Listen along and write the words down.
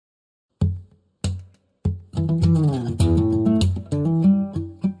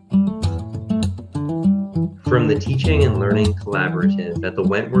From the Teaching and Learning Collaborative at the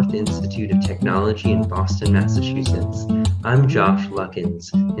Wentworth Institute of Technology in Boston, Massachusetts, I'm Josh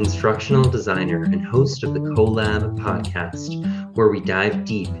Luckins, instructional designer and host of the CoLab podcast, where we dive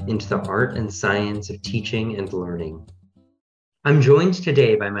deep into the art and science of teaching and learning. I'm joined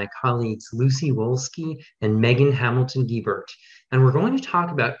today by my colleagues Lucy Wolski and Megan Hamilton-Giebert, and we're going to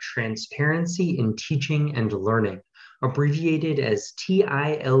talk about transparency in teaching and learning, abbreviated as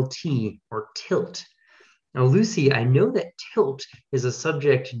TILT or TILT. Now, Lucy, I know that tilt is a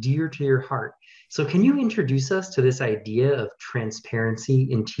subject dear to your heart. So can you introduce us to this idea of transparency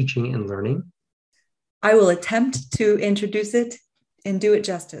in teaching and learning? I will attempt to introduce it and do it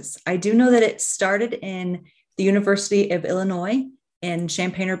justice. I do know that it started in the University of Illinois in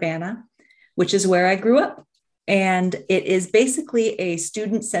Champaign-Urbana, which is where I grew up. And it is basically a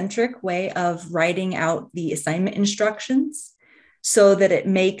student-centric way of writing out the assignment instructions so that it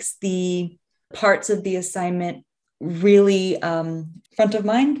makes the parts of the assignment really front of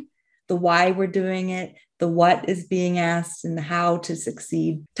mind, the why we're doing it, the what is being asked, and the how to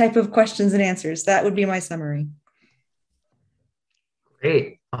succeed type of questions and answers. That would be my summary.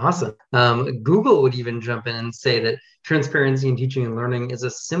 Great. Awesome. Google would even jump in and say that transparency in teaching and learning is a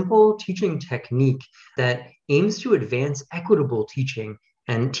simple teaching technique that aims to advance equitable teaching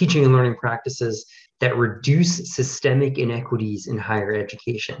and learning practices that reduce systemic inequities in higher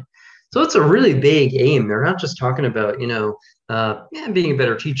education. So it's a really big aim. They're not just talking about, being a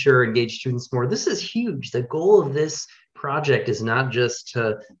better teacher, engage students more. This is huge. The goal of this project is not just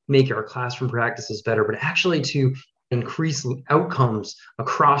to make our classroom practices better, but actually to increase outcomes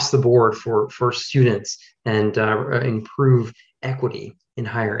across the board for students and improve equity in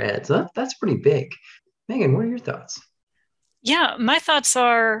higher ed. So that's pretty big. Megan, what are your thoughts? Yeah, my thoughts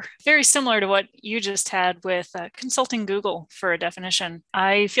are very similar to what you just had with consulting Google for a definition.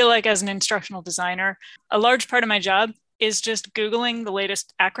 I feel like as an instructional designer, a large part of my job is just Googling the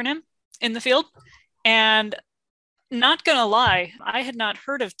latest acronym in the field. And not going to lie, I had not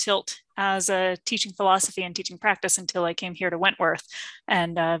heard of TILT as a teaching philosophy and teaching practice until I came here to Wentworth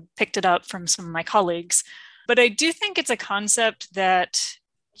and picked it up from some of my colleagues. But I do think it's a concept that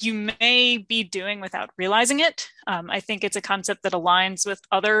you may be doing without realizing it. I think it's a concept that aligns with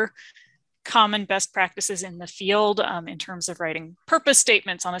other common best practices in the field in terms of writing purpose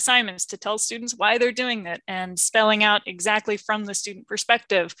statements on assignments to tell students why they're doing it and spelling out exactly from the student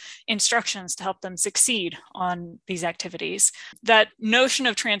perspective instructions to help them succeed on these activities. That notion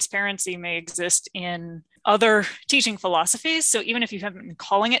of transparency may exist in other teaching philosophies. So even if you haven't been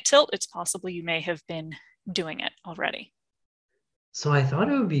calling it TILT, it's possible you may have been doing it already. So I thought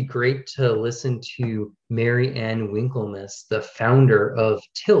it would be great to listen to Mary Ann Winkelmus, the founder of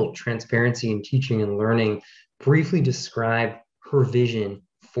TILT, Transparency in Teaching and Learning, briefly describe her vision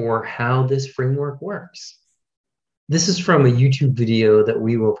for how this framework works. This is from a YouTube video that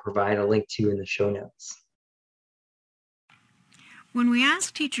we will provide a link to in the show notes. When we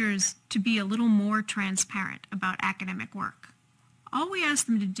ask teachers to be a little more transparent about academic work, all we ask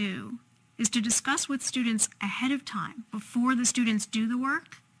them to do is to discuss with students ahead of time, before the students do the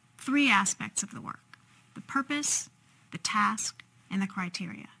work, three aspects of the work: the purpose, the task, and the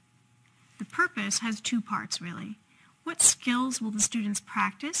criteria. The purpose has two parts, really. What skills will the students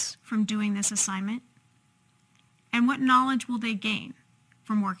practice from doing this assignment? And what knowledge will they gain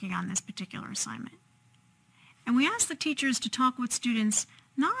from working on this particular assignment? And we ask the teachers to talk with students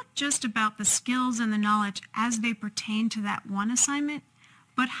not just about the skills and the knowledge as they pertain to that one assignment,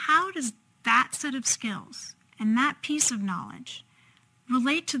 but how does that set of skills and that piece of knowledge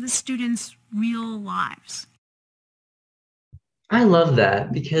relate to the students' real lives? I love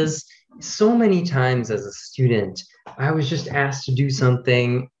that because so many times as a student, I was just asked to do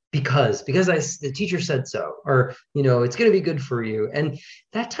something because the teacher said so, or, it's going to be good for you. And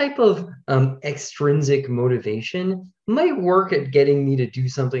that type of extrinsic motivation might work at getting me to do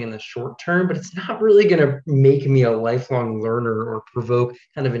something in the short term, but it's not really going to make me a lifelong learner or provoke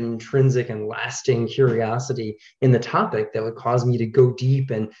kind of an intrinsic and lasting curiosity in the topic that would cause me to go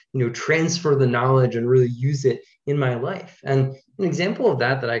deep and, transfer the knowledge and really use it in my life. And an example of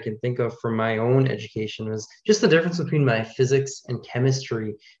that I can think of from my own education was just the difference between my physics and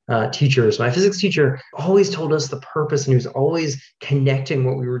chemistry teachers. My physics teacher always told us the purpose, and he was always connecting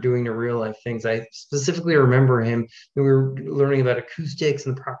what we were doing to real life things. I specifically remember him, we were learning about acoustics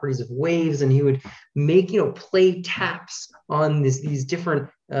and the properties of waves, and he would make, play taps on these different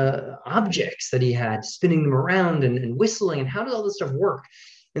objects that he had, spinning them around and whistling, and how does all this stuff work?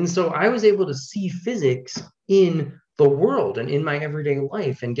 And so I was able to see physics in the world and in my everyday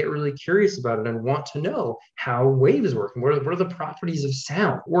life and get really curious about it and want to know how waves work and what are the properties of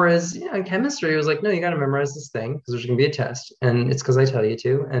sound. Whereas in chemistry, it was like, no, you got to memorize this thing because there's going to be a test and it's because I tell you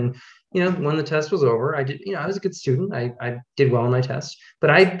to. And when the test was over, I did, I was a good student. I did well in my test, but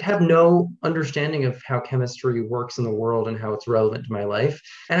I have no understanding of how chemistry works in the world and how it's relevant to my life.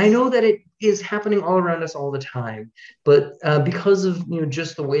 And I know that it is happening all around us all the time. But because of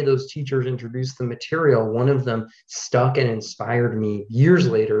just the way those teachers introduced the material, one of them stuck and inspired me years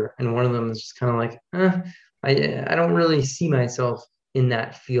later. And one of them is just kind of like, I don't really see myself in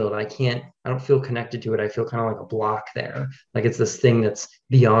that field. I don't feel connected to it. I feel kind of like a block there. Like it's this thing that's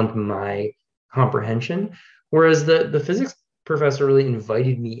beyond my comprehension. Whereas the physics professor really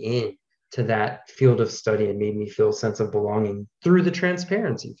invited me in to that field of study and made me feel a sense of belonging through the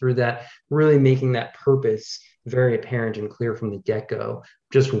transparency, through that really making that purpose very apparent and clear from the get-go,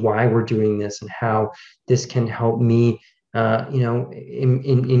 just why we're doing this and how this can help me, enhance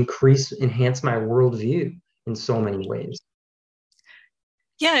my worldview in so many ways.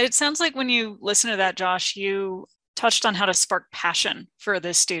 Yeah, it sounds like when you listen to that, Josh, you touched on how to spark passion for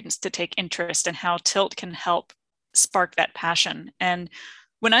the students to take interest and how Tilt can help spark that passion. And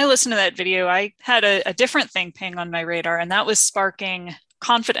when I listened to that video, I had a different thing ping on my radar, and that was sparking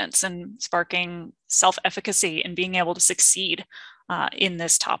confidence and sparking self-efficacy and being able to succeed in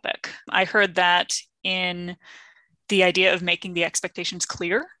this topic. I heard that in the idea of making the expectations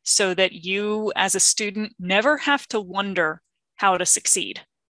clear so that you as a student never have to wonder how to succeed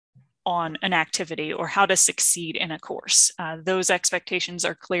on an activity or how to succeed in a course. Those expectations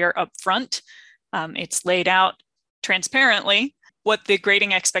are clear up front. It's laid out transparently what the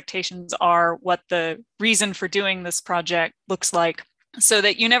grading expectations are, what the reason for doing this project looks like, so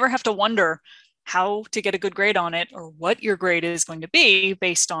that you never have to wonder how to get a good grade on it or what your grade is going to be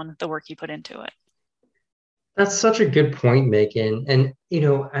based on the work you put into it. That's such a good point, Megan. And,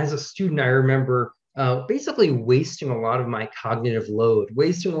 as a student, I remember basically wasting a lot of my cognitive load,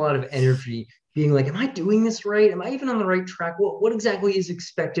 wasting a lot of energy being like, am I doing this right? Am I even on the right track? What exactly is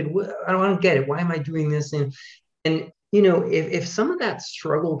expected? I don't get it. Why am I doing this? And if some of that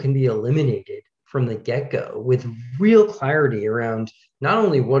struggle can be eliminated from the get-go with real clarity around not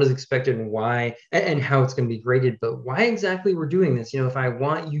only what is expected and why and how it's going to be graded, but why exactly we're doing this. If I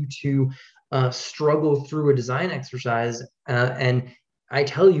want you to struggle through a design exercise and I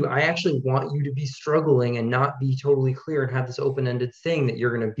tell you, I actually want you to be struggling and not be totally clear and have this open-ended thing that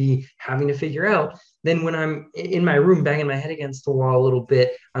you're going to be having to figure out. Then when I'm in my room banging my head against the wall a little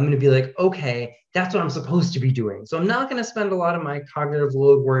bit, I'm going to be like, okay, that's what I'm supposed to be doing. So I'm not going to spend a lot of my cognitive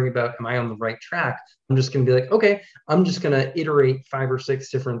load worrying about, am I on the right track? I'm just going to be like, okay, I'm just going to iterate 5 or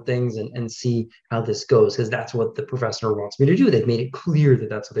 6 different things and see how this goes, because that's what the professor wants me to do. They've made it clear that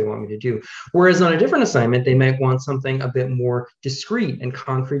that's what they want me to do. Whereas on a different assignment, they might want something a bit more discrete and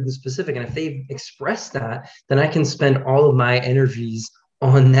concrete and specific. And if they've expressed that, then I can spend all of my energies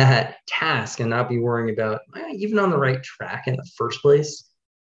on that task and not be worrying about, am I even on the right track in the first place?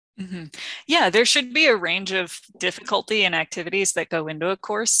 Mm-hmm. Yeah, there should be a range of difficulty and activities that go into a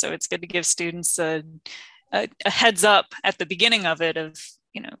course. So it's good to give students a heads up at the beginning of it of,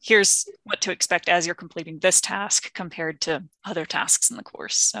 here's what to expect as you're completing this task compared to other tasks in the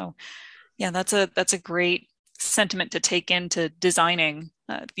course. So yeah, that's a great sentiment to take into designing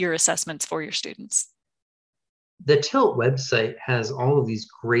your assessments for your students. The Tilt website has all of these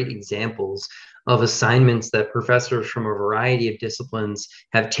great examples of assignments that professors from a variety of disciplines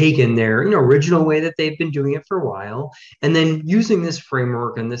have taken their original way that they've been doing it for a while, and then using this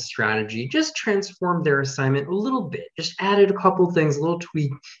framework and this strategy, just transformed their assignment a little bit, just added a couple things,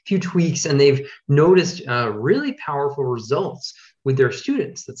 few tweaks, and they've noticed really powerful results with their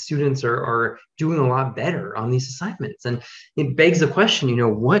students, that students are doing a lot better on these assignments. And it begs the question,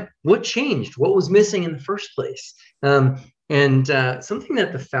 what changed? What was missing in the first place? And something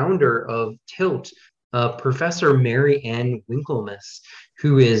that the founder of Tilt, Professor Mary Ann Winkelmus,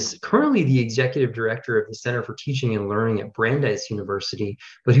 who is currently the executive director of the Center for Teaching and Learning at Brandeis University,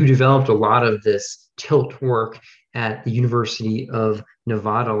 but who developed a lot of this Tilt work at the University of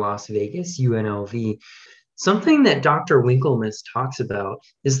Nevada, Las Vegas, UNLV. Something that Dr. Winkelmus talks about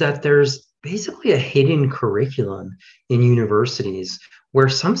is that there's basically a hidden curriculum in universities where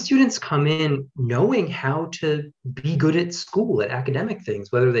some students come in knowing how to be good at school, at academic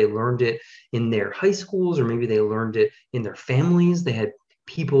things, whether they learned it in their high schools or maybe they learned it in their families. They had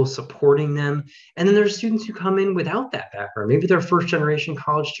people supporting them. And then there's students who come in without that background. Maybe they're first generation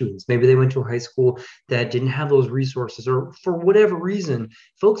college students. Maybe they went to a high school that didn't have those resources, or for whatever reason,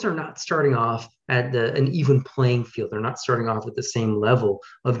 folks are not starting off at an even playing field. They're not starting off at the same level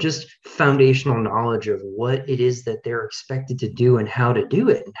of just foundational knowledge of what it is that they're expected to do and how to do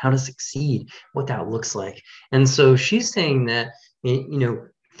it and how to succeed, what that looks like. And so she's saying that,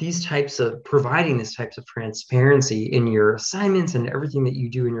 these types of providing this types of transparency in your assignments and everything that you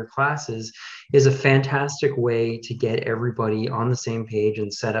do in your classes is a fantastic way to get everybody on the same page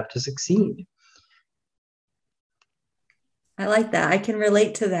and set up to succeed. I like that. I can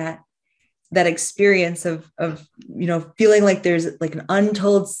relate to that experience of feeling like there's like an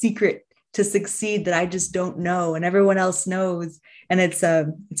untold secret to succeed that I just don't know and everyone else knows. And it's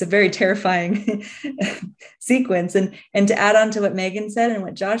a very terrifying sequence. And to add on to what Megan said and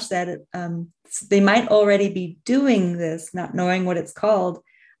what Josh said, they might already be doing this, not knowing what it's called.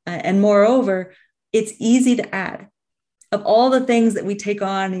 And moreover, it's easy to add. Of all the things that we take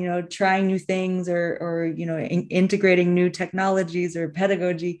on, trying new things or integrating new technologies or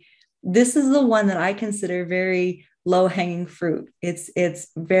pedagogy, this is the one that I consider very low-hanging fruit. It's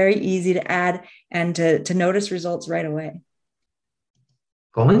very easy to add and to notice results right away.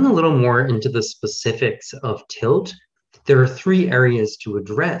 Going a little more into the specifics of TILT, there are 3 areas to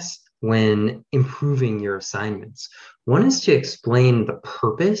address when improving your assignments. One is to explain the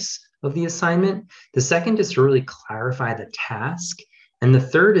purpose of the assignment. The second is to really clarify the task. And the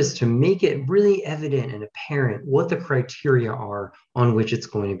third is to make it really evident and apparent what the criteria are on which it's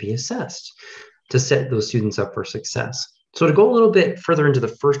going to be assessed to set those students up for success. So to go a little bit further into the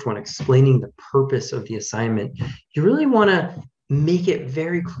first one, explaining the purpose of the assignment, you really want to make it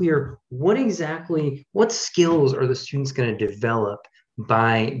very clear what skills are the students going to develop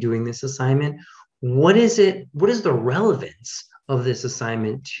by doing this assignment? What is the relevance of this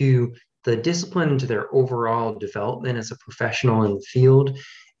assignment to the discipline and to their overall development as a professional in the field?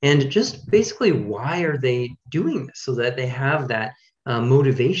 And just basically, why are they doing this so that they have that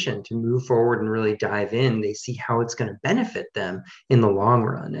motivation to move forward and really dive in. They see how it's going to benefit them in the long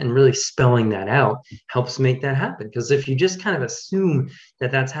run, and really spelling that out helps make that happen. Because if you just kind of assume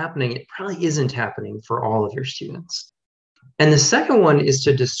that that's happening, it probably isn't happening for all of your students. And the second one is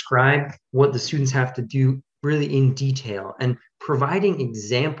to describe what the students have to do really in detail, and providing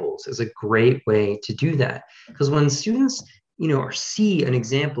examples is a great way to do that. Because when students see an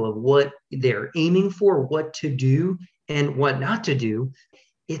example of what they're aiming for, what to do and what not to do,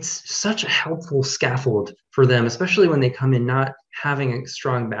 it's such a helpful scaffold for them, especially when they come in not having a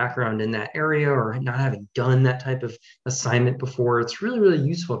strong background in that area or not having done that type of assignment before. It's really, really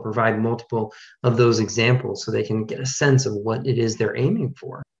useful to provide multiple of those examples so they can get a sense of what it is they're aiming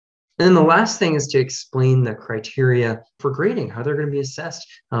for. And then the last thing is to explain the criteria for grading, how they're going to be assessed.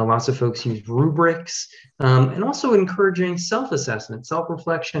 Lots of folks use rubrics, and also encouraging self-assessment,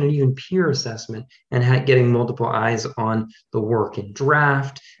 self-reflection, and even peer assessment, and getting multiple eyes on the work and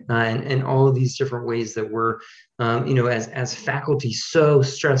draft, and all of these different ways that we're, as faculty, so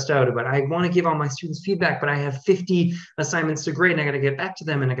stressed out about, I want to give all my students feedback, but I have 50 assignments to grade and I got to get back to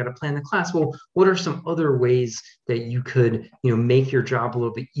them and I got to plan the class. Well, what are some other ways that you could, make your job a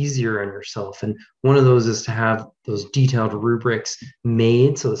little bit easier on yourself? And one of those is to have those detailed rubrics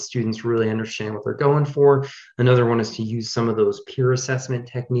made so the students really understand what they're going for. Another one is to use some of those peer assessment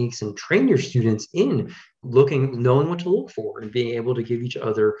techniques and train your students in knowing what to look for and being able to give each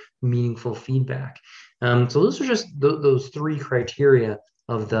other meaningful feedback. So those are just those 3 criteria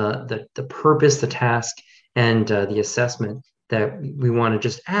of the purpose, the task, and the assessment that we want to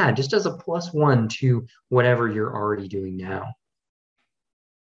just add just as a +1 to whatever you're already doing now.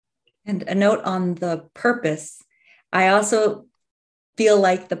 And a note on the purpose. I also feel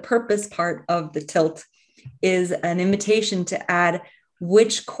like the purpose part of the TILT is an invitation to add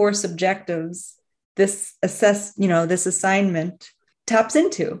which course objectives this assignment taps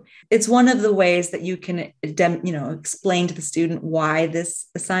into. It's one of the ways that you can, explain to the student why this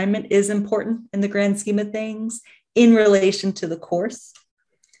assignment is important in the grand scheme of things in relation to the course.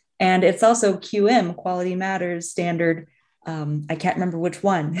 And it's also QM, Quality Matters standard. I can't remember which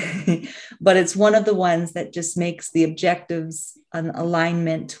one, but it's one of the ones that just makes the objectives an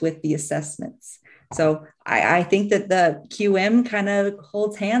alignment with the assessments. So I think that the QM kind of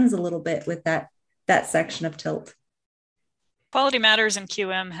holds hands a little bit with that section of TILT. Quality Matters in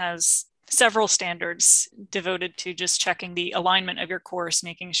QM has several standards devoted to just checking the alignment of your course,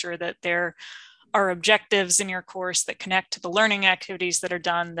 making sure that there are objectives in your course that connect to the learning activities that are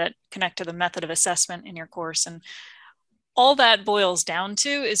done, that connect to the method of assessment in your course. And all that boils down to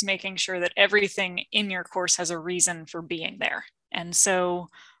is making sure that everything in your course has a reason for being there. And so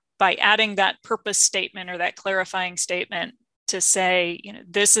by adding that purpose statement or that clarifying statement to say,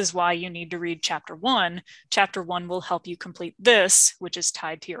 this is why you need to read chapter 1. Chapter 1 will help you complete this, which is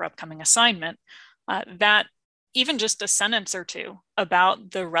tied to your upcoming assignment. That even just a sentence or two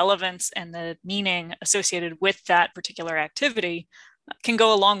about the relevance and the meaning associated with that particular activity can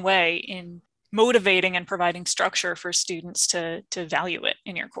go a long way in motivating and providing structure for students to value it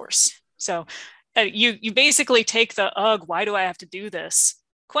in your course. So you basically take the, ugh, why do I have to do this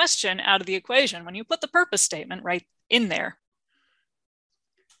question out of the equation when you put the purpose statement right in there.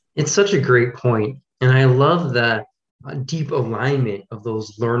 It's such a great point. And I love that deep alignment of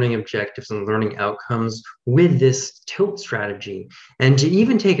those learning objectives and learning outcomes with this tilt strategy. And to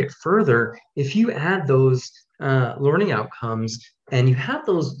even take it further, if you add those learning outcomes and you have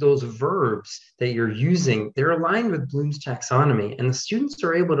those verbs that you're using, they're aligned with Bloom's taxonomy, and the students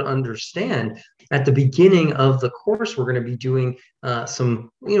are able to understand at the beginning of the course, we're going to be doing some,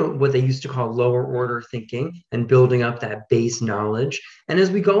 what they used to call lower order thinking and building up that base knowledge. And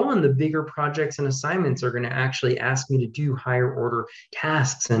as we go on, the bigger projects and assignments are going to actually ask me to do higher order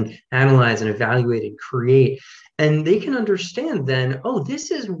tasks and analyze and evaluate and create. And they can understand then, oh,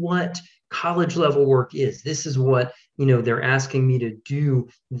 this is what college level work is. This is what, they're asking me to do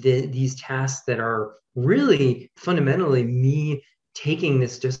these tasks that are really fundamentally me taking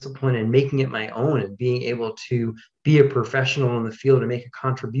this discipline and making it my own and being able to be a professional in the field and make a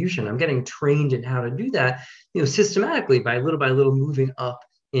contribution. I'm getting trained in how to do that, systematically by little moving up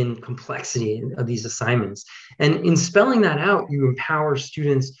in complexity of these assignments. And in spelling that out, you empower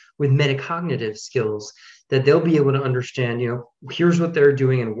students with metacognitive skills that they'll be able to understand, here's what they're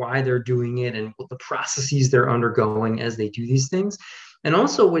doing and why they're doing it and what the processes they're undergoing as they do these things. And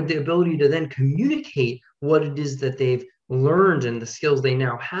also with the ability to then communicate what it is that they've learned and the skills they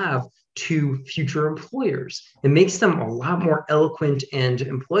now have to future employers. It makes them a lot more eloquent and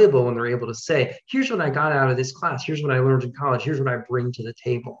employable when they're able to say, here's what I got out of this class. Here's what I learned in college. Here's what I bring to the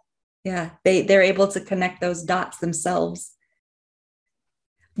table. Yeah, they're able to connect those dots themselves.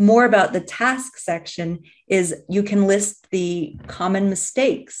 More about the task section is you can list the common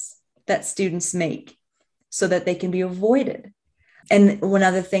mistakes that students make so that they can be avoided. And one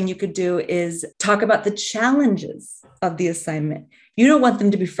other thing you could do is talk about the challenges of the assignment. You don't want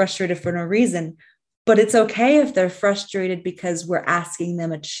them to be frustrated for no reason, but it's okay if they're frustrated because we're asking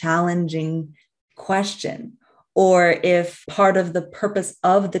them a challenging question, or if part of the purpose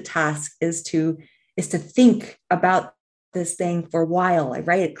of the task is to think about this thing for a while,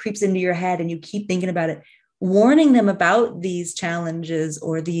 right? It creeps into your head and you keep thinking about it. Warning them about these challenges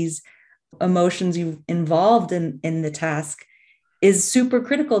or these emotions you've involved in the task is super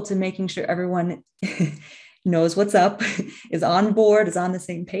critical to making sure everyone knows what's up, is on board, is on the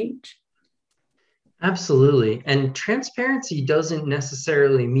same page. Absolutely. And transparency doesn't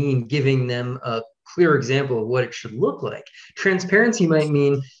necessarily mean giving them a clear example of what it should look like. Transparency might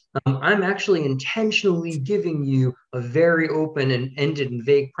mean I'm actually intentionally giving you a very open and ended and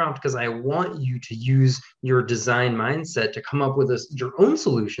vague prompt because I want you to use your design mindset to come up with your own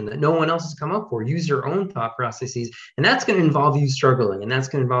solution that no one else has come up for. Use your own thought processes. And that's going to involve you struggling. And that's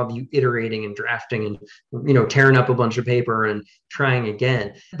going to involve you iterating and drafting and, tearing up a bunch of paper and trying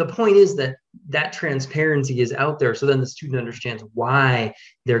again. The point is that transparency is out there. So then the student understands why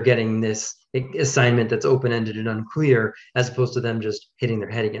they're getting this assignment that's open-ended and unclear, as opposed to them just hitting their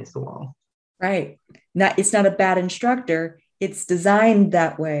head against the wall. Right. It's not a bad instructor. It's designed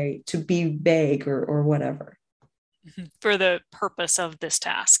that way to be vague or whatever. For the purpose of this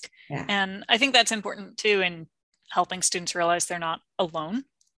task. Yeah. And I think that's important too in helping students realize they're not alone.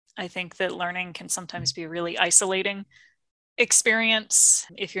 I think that learning can sometimes be a really isolating experience.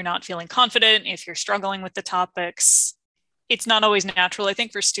 If you're not feeling confident, if you're struggling with the topics, it's not always natural, I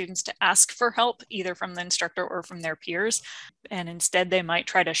think, for students to ask for help, either from the instructor or from their peers. And instead, they might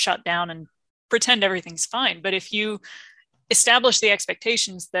try to shut down and pretend everything's fine. But if you establish the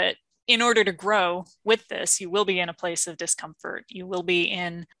expectations that in order to grow with this, you will be in a place of discomfort, you will be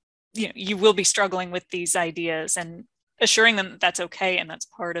struggling with these ideas, and assuring them that that's okay and that's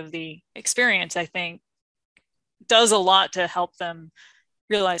part of the experience, I think, does a lot to help them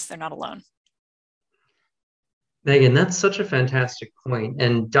realize they're not alone. Megan, that's such a fantastic point.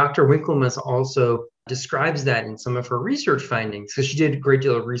 And Dr. Winklemas also describes that in some of her research findings. So she did a great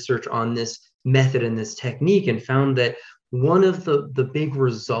deal of research on this method and this technique and found that one of the big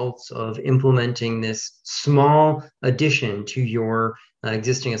results of implementing this small addition to your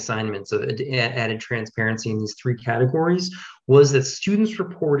existing assignments of added transparency in these three categories was that students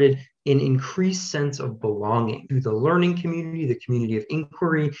reported an increased sense of belonging to the learning community, the community of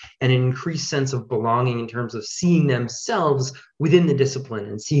inquiry, and an increased sense of belonging in terms of seeing themselves within the discipline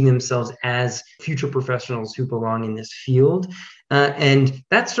and seeing themselves as future professionals who belong in this field. And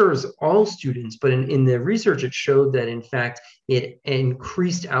that serves all students, but in the research, it showed that, in fact, it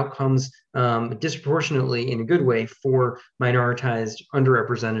increased outcomes disproportionately in a good way for minoritized,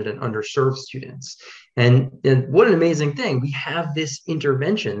 underrepresented, and underserved students. And what an amazing thing. We have this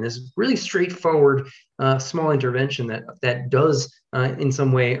intervention, this really straightforward, small intervention that does in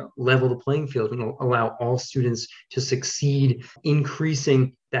some way level the playing field and allow all students to succeed,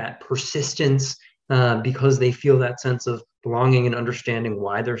 increasing that persistence because they feel that sense of belonging and understanding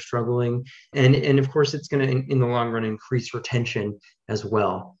why they're struggling. And of course, it's going to, in the long run, increase retention as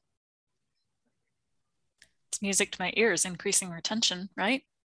well. It's music to my ears, increasing retention, right?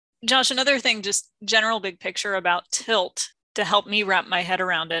 Josh, another thing, just general big picture about TILT to help me wrap my head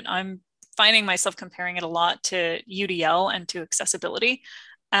around it. I'm finding myself comparing it a lot to UDL and to accessibility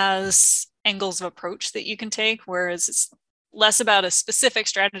as angles of approach that you can take, whereas it's less about a specific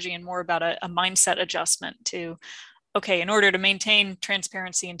strategy and more about a mindset adjustment to, okay, in order to maintain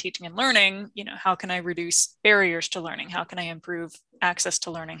transparency in teaching and learning, how can I reduce barriers to learning? How can I improve access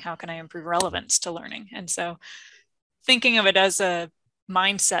to learning? How can I improve relevance to learning? And so thinking of it as a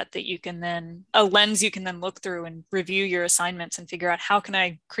mindset that you can then, a lens you can then look through and review your assignments and figure out, how can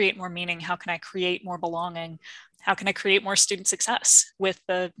I create more meaning? How can I create more belonging? How can I create more student success with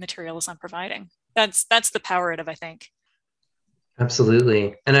the materials I'm providing? That's the power of, I think.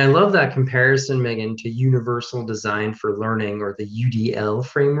 Absolutely. And I love that comparison, Megan, to Universal Design for Learning, or the UDL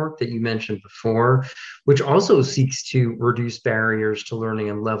framework that you mentioned before, which also seeks to reduce barriers to learning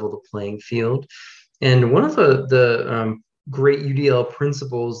and level the playing field. And one of the great UDL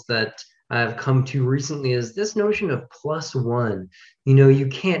principles that I've come to recently is this notion of +1. You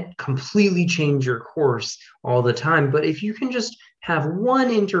can't completely change your course all the time, but if you can just have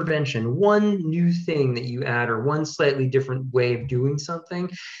one intervention, one new thing that you add, or one slightly different way of doing something,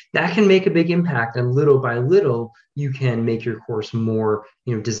 that can make a big impact. And little by little, you can make your course more,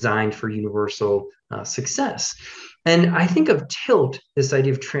 designed for universal success. And I think of TILT, this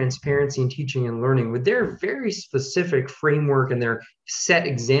idea of transparency in teaching and learning, with their very specific framework and their set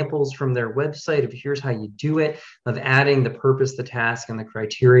examples from their website of here's how you do it, of adding the purpose, the task, and the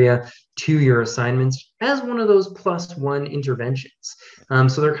criteria to your assignments as one of those +1 interventions.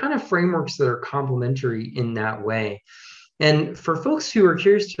 So they're kind of frameworks that are complementary in that way. And for folks who are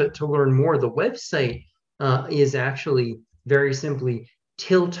curious to learn more, the website is actually very simply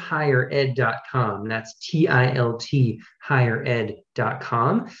tilthighered.com. That's TILT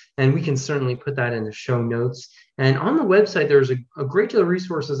highered.com. And we can certainly put that in the show notes. And on the website, there's a great deal of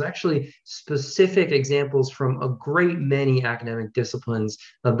resources, actually specific examples from a great many academic disciplines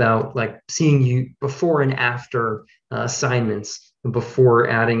about like seeing you before and after assignments, before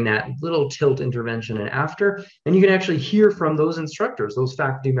adding that little TILT intervention and after. And you can actually hear from those instructors, those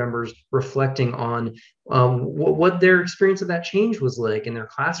faculty members, reflecting on what their experience of that change was like in their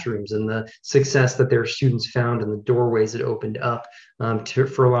classrooms, and the success that their students found, and the doorways it opened up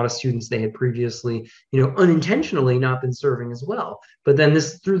for a lot of students they had previously, unintentionally not been serving as well. But then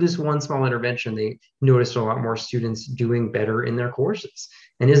through this one small intervention, they noticed a lot more students doing better in their courses.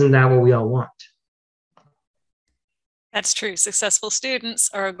 And isn't that what we all want? That's true. Successful students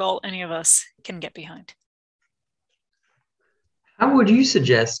are a goal any of us can get behind. How would you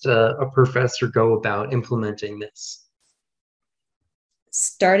suggest a professor go about implementing this?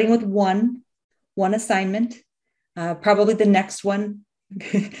 Starting with one assignment, probably the next one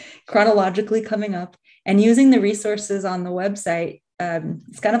chronologically coming up, and using the resources on the website.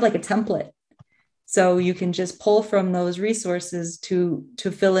 It's kind of like a template. So you can just pull from those resources to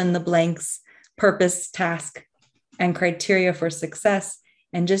fill in the blanks, purpose, task, and criteria for success,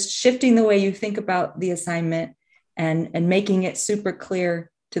 and just shifting the way you think about the assignment and making it super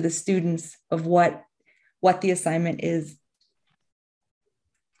clear to the students of what the assignment is.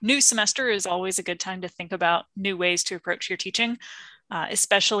 New semester is always a good time to think about new ways to approach your teaching,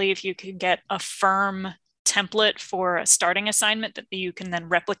 especially if you can get a firm template for a starting assignment that you can then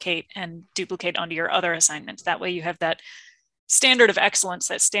replicate and duplicate onto your other assignments. That way you have that standard of excellence,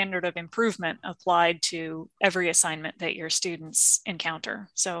 that standard of improvement applied to every assignment that your students encounter.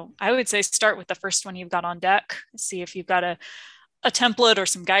 So I would say start with the first one you've got on deck. See if you've got a template or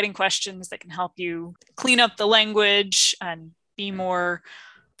some guiding questions that can help you clean up the language and be more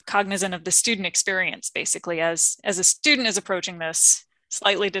cognizant of the student experience, basically, as a student is approaching this,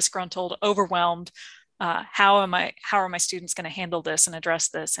 slightly disgruntled, overwhelmed. How are my students going to handle this and address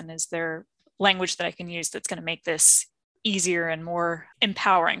this? And is there language that I can use that's going to make this easier and more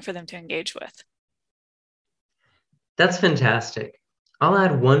empowering for them to engage with. That's fantastic. I'll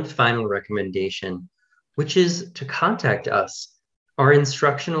add one final recommendation, which is to contact us. Our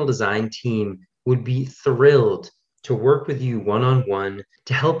instructional design team would be thrilled to work with you one-on-one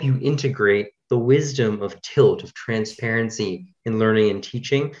to help you integrate the wisdom of TILT, of transparency in learning and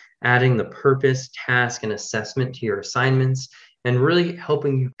teaching, adding the purpose, task, and assessment to your assignments, and really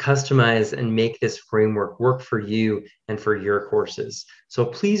helping you customize and make this framework work for you and for your courses. So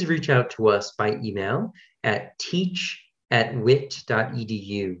please reach out to us by email at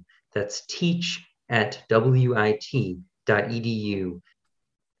teach@wit.edu. That's teach@wit.edu.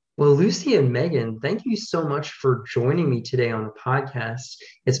 Well, Lucy and Megan, thank you so much for joining me today on the podcast.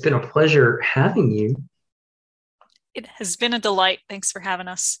 It's been a pleasure having you. It has been a delight. Thanks for having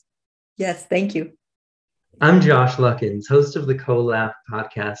us. Yes, thank you. I'm Josh Luckins, host of the CoLab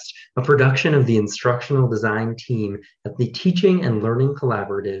podcast, a production of the instructional design team at the Teaching and Learning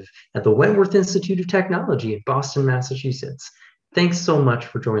Collaborative at the Wentworth Institute of Technology in Boston, Massachusetts. Thanks so much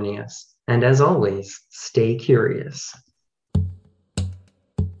for joining us. And as always, stay curious.